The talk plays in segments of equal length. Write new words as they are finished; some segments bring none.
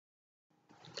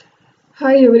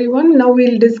Hi everyone, now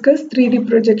we'll discuss 3D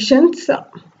projections.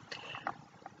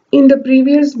 In the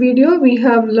previous video, we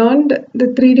have learned the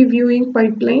 3D viewing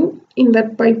pipeline. In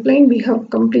that pipeline, we have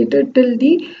completed till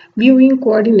the viewing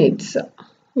coordinates.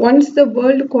 Once the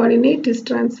world coordinate is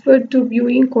transferred to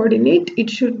viewing coordinate,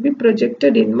 it should be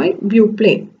projected in my view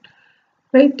plane.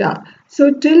 Right?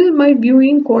 So till my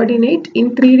viewing coordinate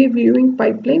in 3D viewing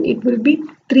pipeline, it will be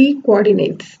 3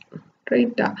 coordinates.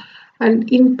 Right?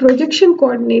 And in projection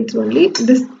coordinates only,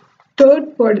 this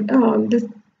this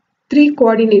 3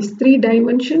 coordinates, 3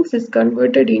 dimensions is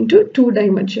converted into 2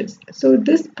 dimensions. So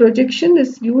this projection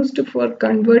is used for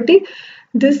converting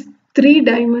this 3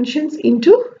 dimensions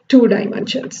into 2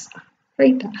 dimensions.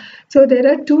 Right? So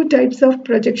there are 2 types of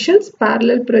projections,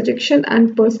 parallel projection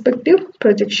and perspective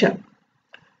projection.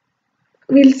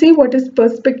 We'll see what is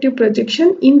perspective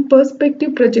projection. In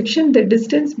perspective projection, the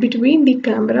distance between the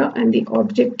camera and the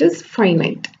object is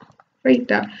finite.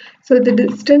 Right? So the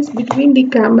distance between the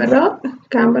camera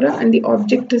and the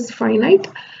object is finite.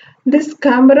 This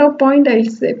camera point I'll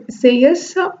say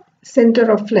is center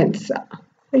of lens.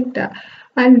 Right?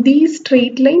 And these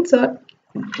straight lines are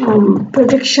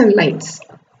projection lines.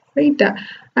 Right?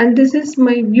 And this is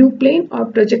my view plane or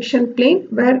projection plane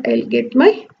where I'll get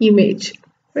my image.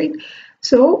 Right?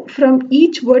 So from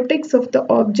each vertex of the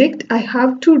object, I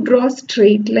have to draw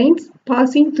straight lines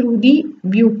passing through the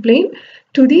view plane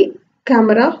to the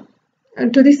camera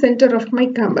and to the center of my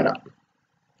camera.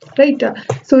 Right?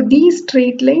 So these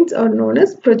straight lines are known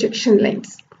as projection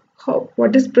lines.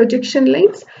 What is projection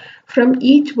lines? From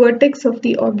each vertex of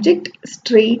the object,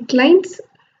 straight lines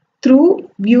through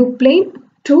view plane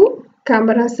to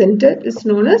camera center is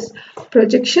known as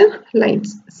projection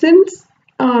lines. Since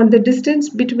the distance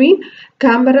between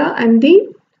camera and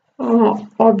the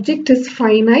object is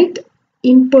finite,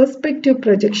 in perspective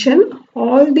projection,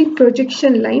 all the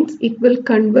projection lines, it will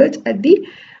converge at the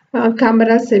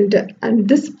camera center, and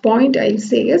this point I'll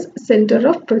say is center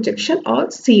of projection or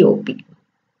COP.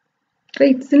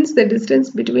 Right? Since the distance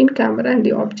between camera and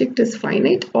the object is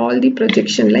finite, all the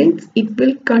projection lines, it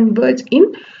will converge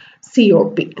in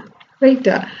COP. Right?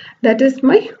 That is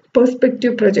my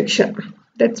perspective projection.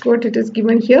 That's what it is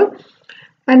given here.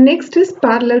 And next is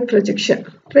parallel projection.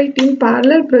 Right? In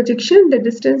parallel projection, the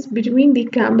distance between the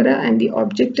camera and the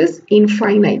object is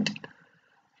infinite.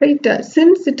 Right?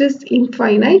 Since it is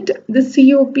infinite, the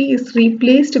COP is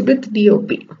replaced with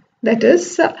DOP. That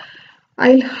is,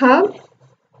 I'll have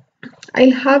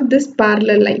this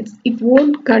parallel lines. It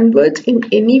won't converge in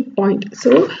any point.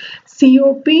 So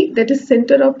COP, that is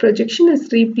center of projection,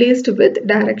 is replaced with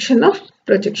direction of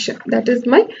projection. That is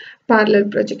my parallel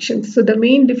projection. So the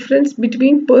main difference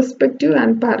between perspective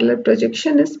and parallel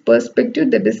projection is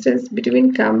perspective, the distance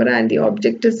between camera and the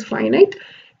object is finite.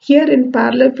 Here in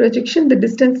parallel projection, the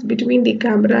distance between the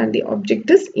camera and the object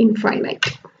is infinite.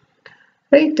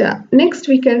 Right? Next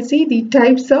we can see the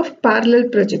types of parallel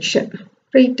projection.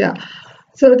 Right?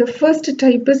 So the first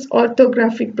type is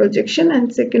orthographic projection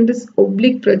and second is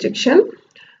oblique projection.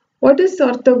 What is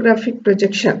orthographic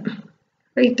projection?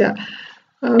 Right?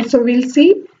 So we'll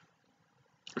see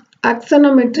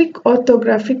axonometric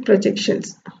orthographic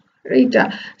projections. Right?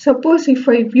 Suppose if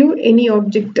I view any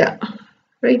object,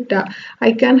 right,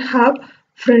 I can have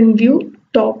front view,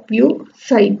 top view,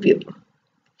 side view.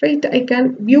 Right? I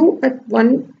can view at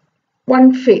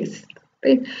one face.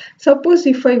 Right? Suppose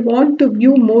if I want to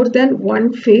view more than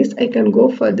one face, I can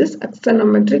go for this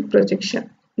axonometric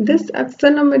projection. This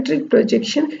axonometric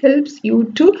projection helps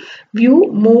you to view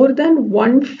more than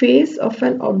one face of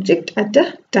an object at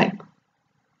a time.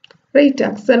 Right?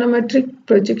 Axonometric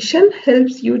projection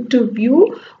helps you to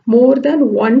view more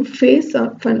than one face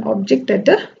of an object at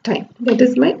a time. That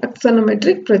is my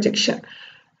axonometric projection.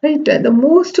 Right? The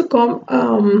most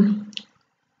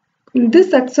this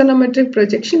axonometric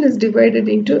projection is divided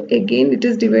into, again it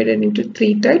is divided into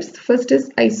 3 types. First is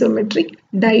isometric,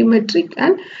 dimetric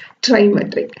and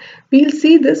trimetric. We'll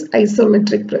see this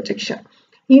isometric projection.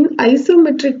 In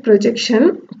isometric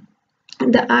projection,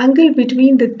 the angle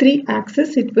between the 3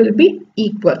 axes, it will be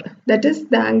equal. That is,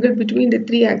 the angle between the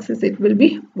 3 axes, it will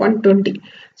be 120.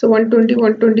 So 120,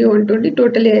 120, 120,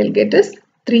 totally I'll get as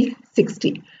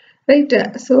 360.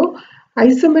 Right? So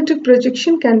isometric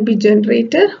projection can be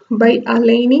generated by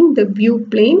aligning the view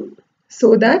plane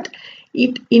so that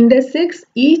it intersects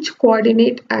each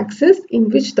coordinate axis in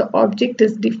which the object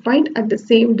is defined at the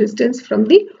same distance from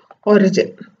the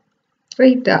origin.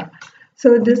 Right?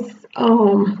 So this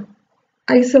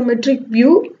isometric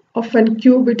view of an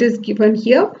cube, it is given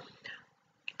here.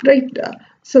 Right?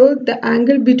 So the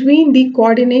angle between the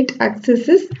coordinate axis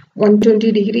is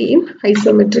 120 degree in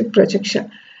isometric projection.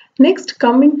 Next,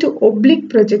 coming to oblique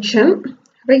projection,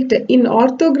 right? In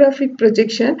orthographic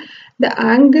projection, the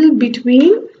angle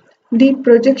between the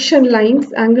projection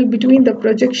lines, and the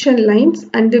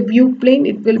view plane,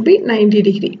 it will be 90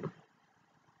 degree.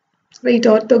 Right,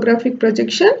 orthographic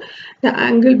projection, the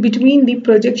angle between the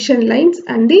projection lines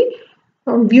and the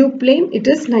view plane, it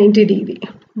is 90 degree.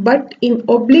 But in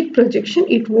oblique projection,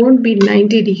 it won't be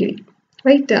 90 degree.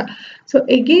 Right. So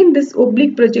again, this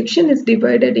oblique projection is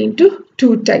divided into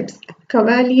two types: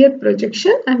 Cavalier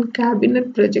projection and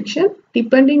cabinet projection,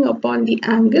 depending upon the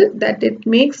angle that it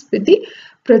makes with the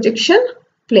projection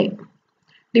plane.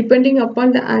 Depending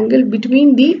upon the angle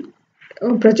between the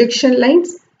projection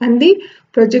lines and the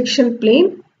projection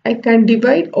plane, I can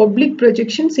divide oblique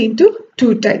projections into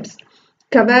two types: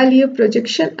 Cavalier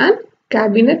projection and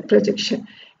cabinet projection.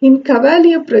 In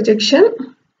Cavalier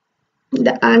projection,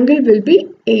 the angle will be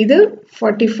either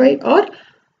 45 or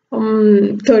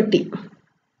 30.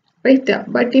 Right there.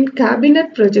 But in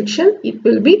cabinet projection, it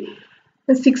will be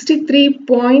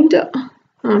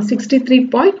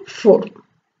 63.4.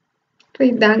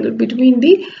 Right, the angle between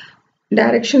the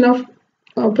direction of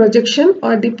projection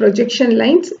or the projection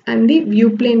lines and the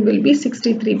view plane will be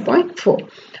 63.4.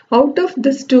 Out of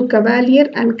this two, Cavalier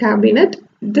and cabinet,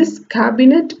 this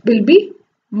cabinet will be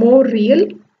more real,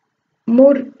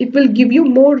 it will give you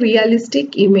more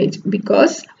realistic image,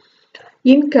 because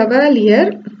in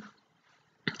Cavalier,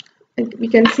 we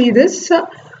can see this,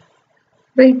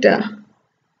 right,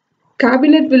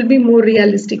 cabinet will be more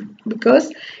realistic,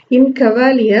 because in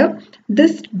Cavalier,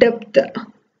 this depth,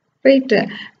 right,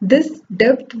 this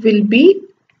depth will be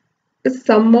the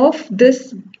sum of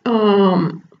this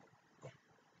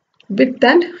width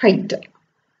and height.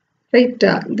 Right,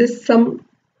 this sum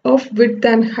of width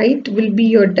and height will be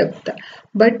your depth.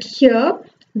 But here,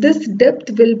 this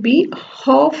depth will be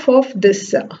half of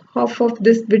this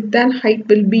width and height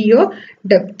will be your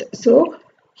depth. So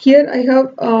here I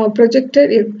have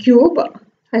projected a cube.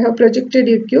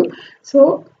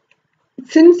 So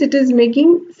since it is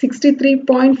making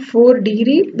 63.4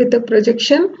 degree with the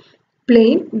projection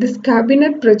plane, this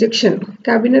cabinet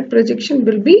projection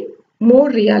will be more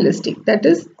realistic. That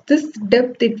is, this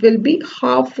depth, it will be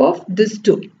half of this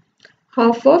two.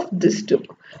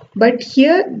 But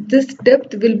here, this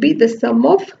depth will be the sum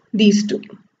of these two.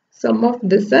 Sum of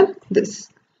this and this.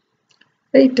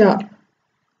 Right.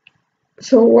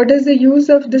 So what is the use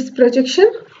of this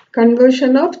projection?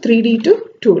 Conversion of 3D to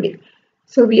 2D.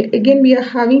 So we are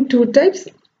having two types,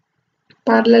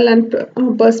 parallel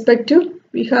and perspective.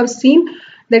 We have seen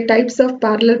the types of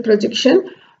parallel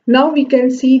projection. Now we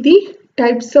can see the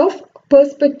types of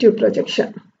perspective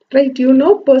projection. Right, you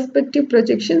know perspective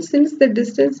projection, since the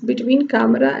distance between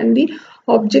camera and the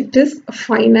object is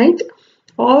finite,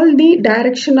 all the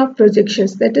direction of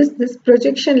projections, that is this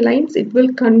projection lines, it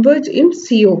will converge in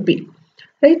COP.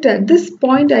 Right, at this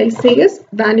point I'll say as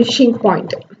vanishing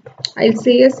point.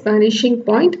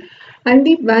 And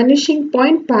the vanishing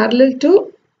point parallel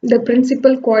to the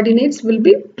principal coordinates will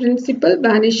be principal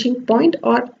vanishing point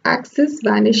or axis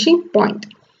vanishing point.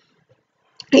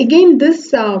 Again,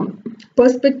 this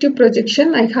perspective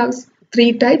projection, I have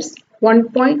three types: 1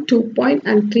 point, 2 point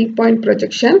and 3 point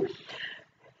projection.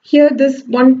 Here this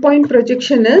 1 point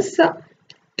projection is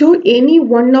to any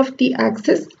one of the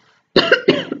axis.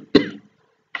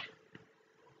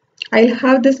 I'll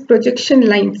have this projection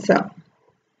lines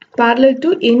parallel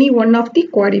to any one of the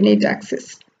coordinate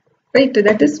axis. Right,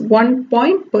 that is 1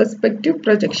 point perspective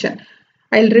projection.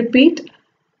 I'll repeat,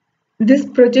 this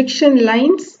projection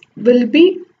lines will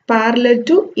be parallel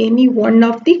to any one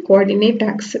of the coordinate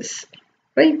axis.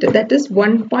 Right, that is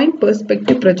 1 point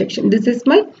perspective projection. This is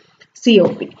my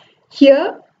COP.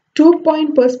 Here 2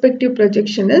 point perspective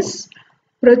projection is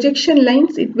projection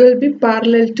lines, it will be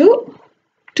parallel to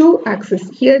two axes.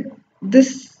 Here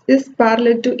this is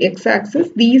parallel to x-axis,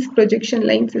 these projection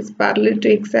lines is parallel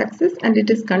to x-axis and it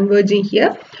is converging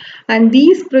here, and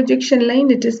these projection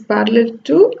line, it is parallel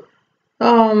to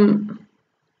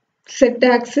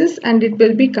z-axis and it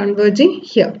will be converging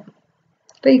here.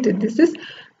 Right, this is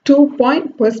 2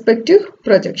 point perspective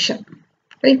projection.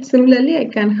 Right, similarly I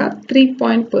can have 3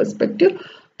 point perspective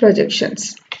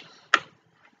projections.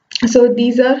 So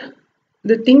these are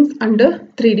the things under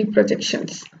 3D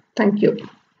projections. Thank you.